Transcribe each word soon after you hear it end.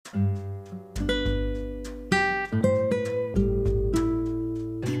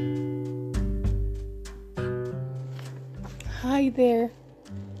there.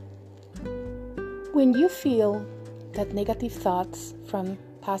 When you feel that negative thoughts from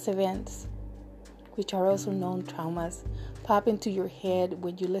past events, which are also known traumas, pop into your head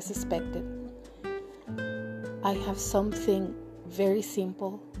when you least expect it, I have something very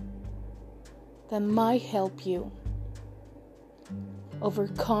simple that might help you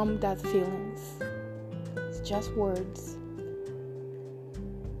overcome that feelings. It's just words.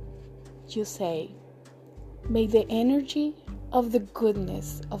 You say, may the energy of the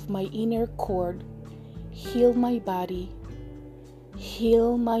goodness of my inner cord heal my body,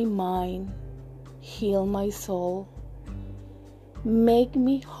 heal my mind, heal my soul, make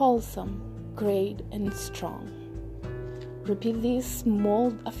me wholesome, great, and strong. Repeat this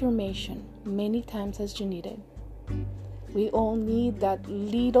small affirmation many times as you need it. We all need that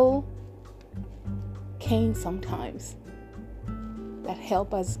little cane sometimes that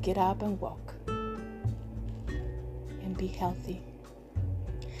help us get up and walk and be healthy.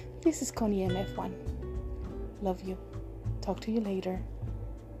 This is Connie MF1. Love you. Talk to you later.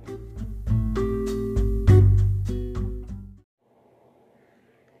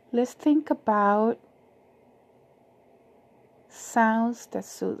 Let's think about sounds that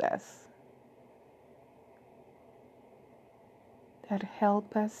soothe us, that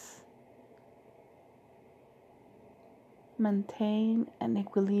help us maintain an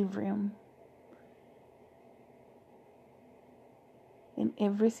equilibrium in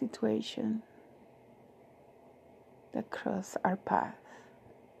every situation that cross our path.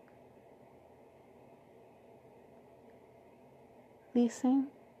 Listen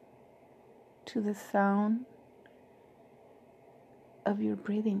to the sound of your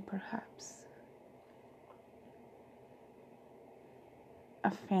breathing, perhaps.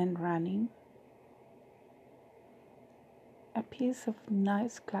 A fan running. A piece of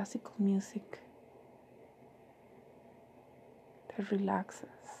nice classical music that relaxes,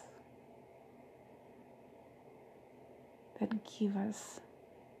 that gives us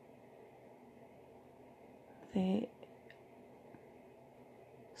the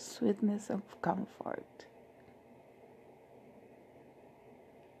sweetness of comfort.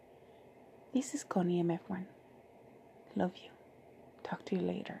 This is Connie MF1. Love you. Talk to you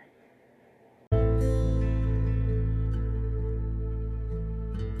later.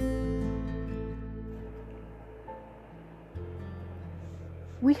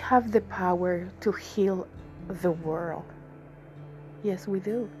 We have the power to heal the world. Yes, we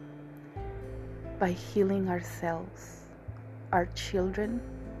do. By healing ourselves, our children,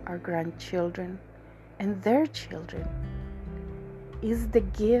 our grandchildren, and their children is the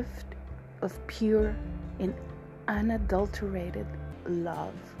gift of pure and unadulterated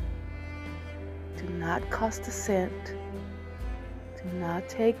love. Do not cost a cent. Do not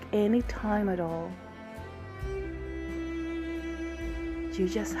take any time at all. You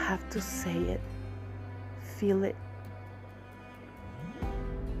just have to say it, feel it,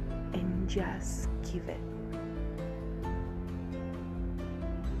 and just give it.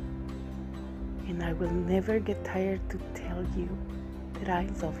 And I will never get tired to tell you that I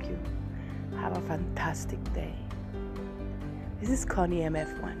love you. Have a fantastic day. This is Connie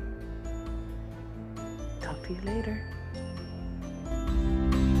MF1. Talk to you later.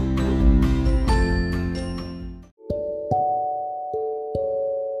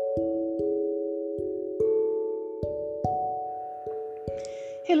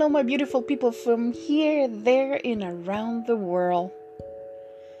 Hello, my beautiful people from here, there, and around the world.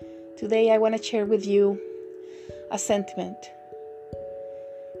 Today I want to share with you a sentiment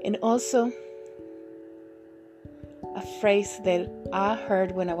and also a phrase that I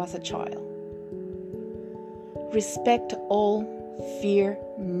heard when I was a child. Respect all, fear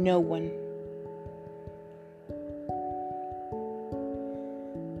no one.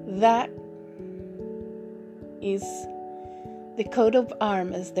 That is the coat of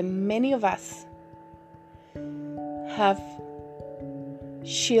arms that many of us have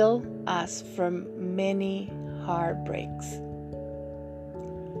shielded us from many heartbreaks.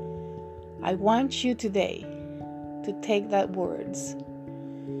 I want you today to take that words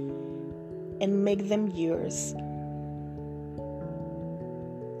and make them yours.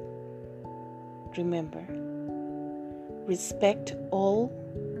 Remember, respect all,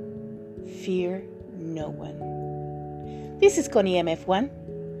 fear no one. This is Connie MF1.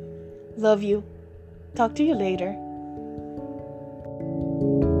 Love you. Talk to you later.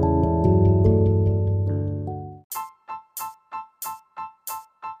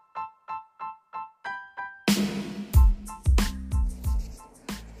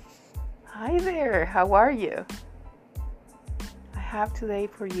 Hi there. How are you? I have today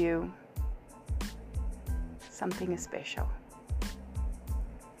for you something special.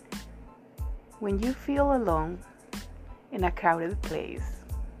 When you feel alone in a crowded place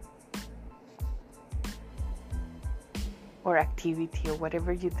or activity or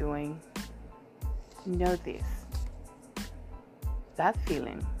whatever you're doing, know this. That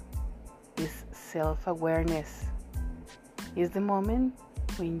feeling, this self-awareness, is the moment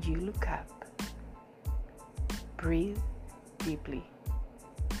when you look up, breathe deeply,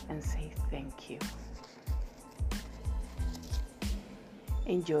 and say thank you.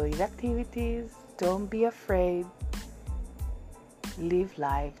 Enjoy the activities. Don't be afraid. Live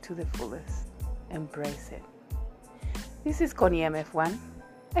life to the fullest. Embrace it. This is Connie MF1.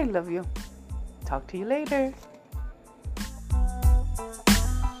 I love you. Talk to you later.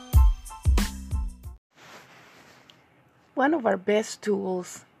 One of our best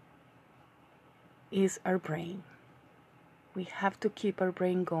tools is our brain. We have to keep our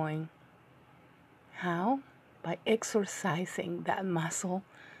brain going. How? By exercising that muscle.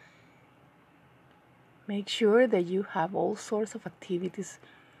 Make sure that you have all sorts of activities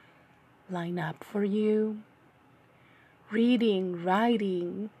lined up for you. Reading,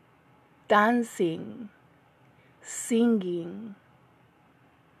 writing, dancing, singing.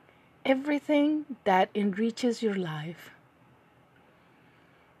 Everything that enriches your life.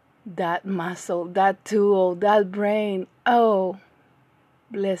 That muscle, that tool, that brain. Oh,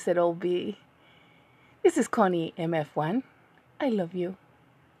 blessed all be. This is Connie MF1. I love you.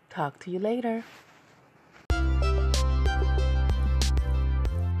 Talk to you later.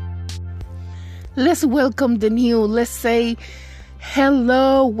 Let's welcome the new. Let's say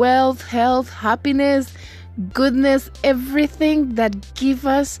hello, wealth, health, happiness, goodness, everything that gives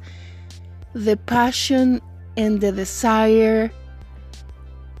us the passion and the desire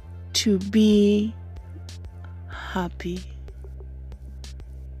to be happy.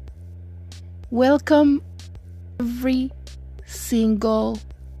 Welcome every single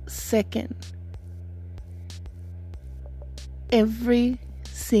second, every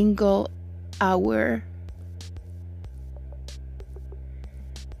single hour.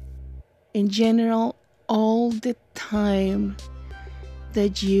 In general, all the time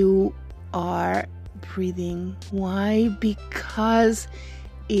that you are breathing. Why? Because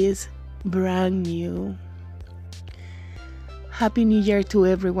it's brand new. Happy New Year to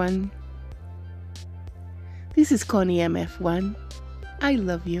everyone. This is Connie MF1. I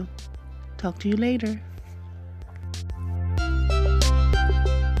love you. Talk to you later.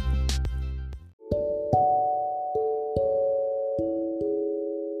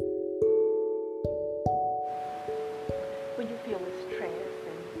 When you feel stressed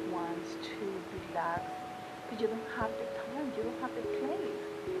and wants to relax, but you don't have the time, you don't have the place.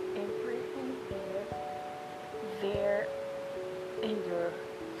 Everything is there in your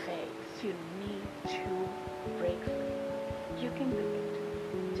face. You need to break free. You can do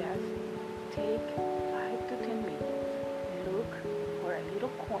it. Just take 5 to 10 minutes. Look for a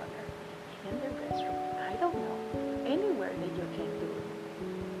little corner in the restroom. I don't know. Anywhere that you can do it.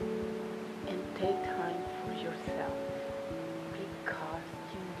 And take time for yourself. Because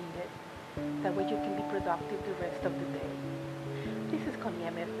you need it. That way you can be productive the rest of the day. This is Connie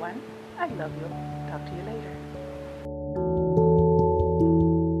MF1. I love you. Talk to you later.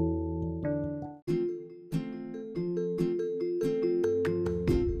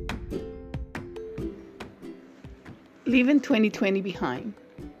 Leaving 2020 behind.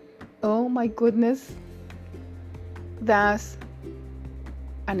 Oh my goodness. That's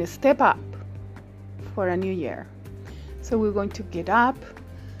a step up for a new year. So we're going to get up.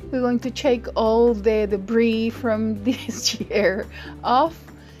 We're going to take all the debris from this year off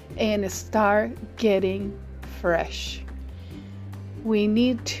and start getting fresh. We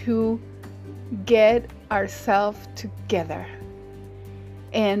need to get ourselves together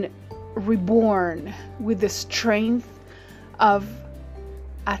and reborn with the strength of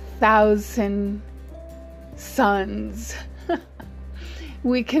 1,000 suns.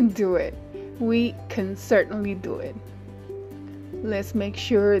 We can do it. We can certainly do it. Let's make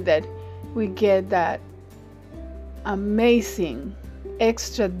sure that we get that amazing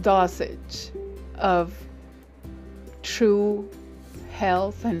extra dosage of true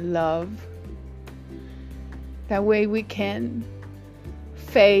health and love. That way we can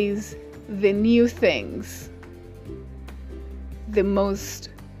face the new things, the most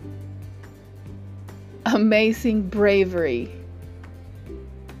amazing bravery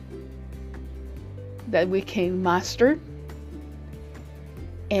that we can master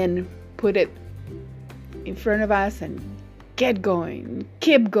and put it in front of us and get going,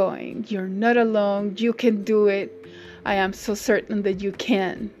 keep going. You're not alone. You can do it. I am so certain that you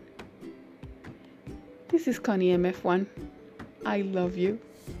can. This is Connie MF1. I love you.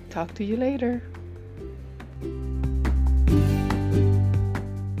 Talk to you later.